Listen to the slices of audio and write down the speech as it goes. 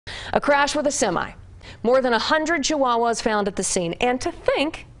A crash with a semi. More than 100 chihuahuas found at the scene. And to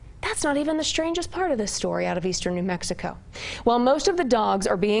think, that's not even the strangest part of this story out of eastern New Mexico. While most of the dogs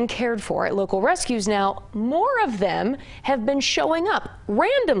are being cared for at local rescues now, more of them have been showing up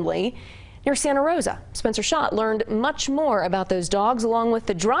randomly near Santa Rosa. Spencer Schott learned much more about those dogs along with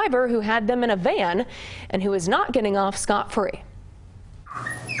the driver who had them in a van and who is not getting off scot-free.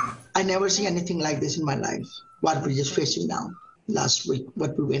 I never see anything like this in my life, what we're just facing now. Last week,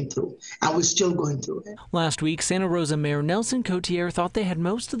 what we went through, and we're still going through it. Last week, Santa Rosa Mayor Nelson Cotier thought they had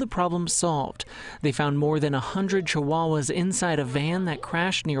most of the problems solved. They found more than 100 chihuahuas inside a van that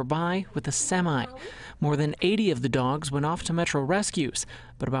crashed nearby with a semi. More than 80 of the dogs went off to Metro Rescues,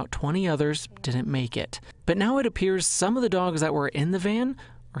 but about 20 others didn't make it. But now it appears some of the dogs that were in the van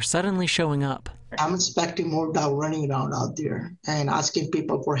are suddenly showing up. I'm expecting more dogs running around out there and asking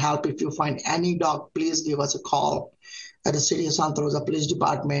people for help. If you find any dog, please give us a call at the City of Santa Rosa Police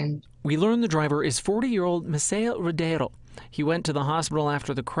Department. We learned the driver is 40-year-old Miseo Rodero. He went to the hospital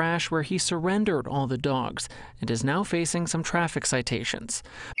after the crash where he surrendered all the dogs and is now facing some traffic citations.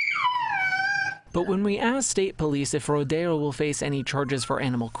 But when we asked state police if Rodero will face any charges for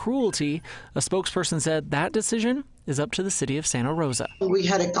animal cruelty, a spokesperson said that decision is up to the City of Santa Rosa. We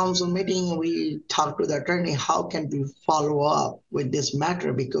had a council meeting and we talked to the attorney, how can we follow up with this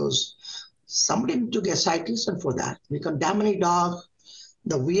matter, because somebody need to get citation for that. We condemn a dog.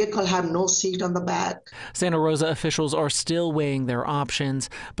 The vehicle had no seat on the back. Santa Rosa officials are still weighing their options,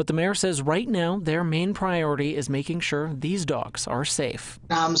 but the mayor says right now their main priority is making sure these dogs are safe.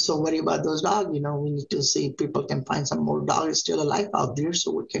 I'm so worried about those dogs. We need to see if people can find some more dogs still alive out there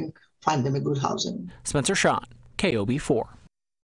so we can find them a good housing. Spencer Schott, KOB4.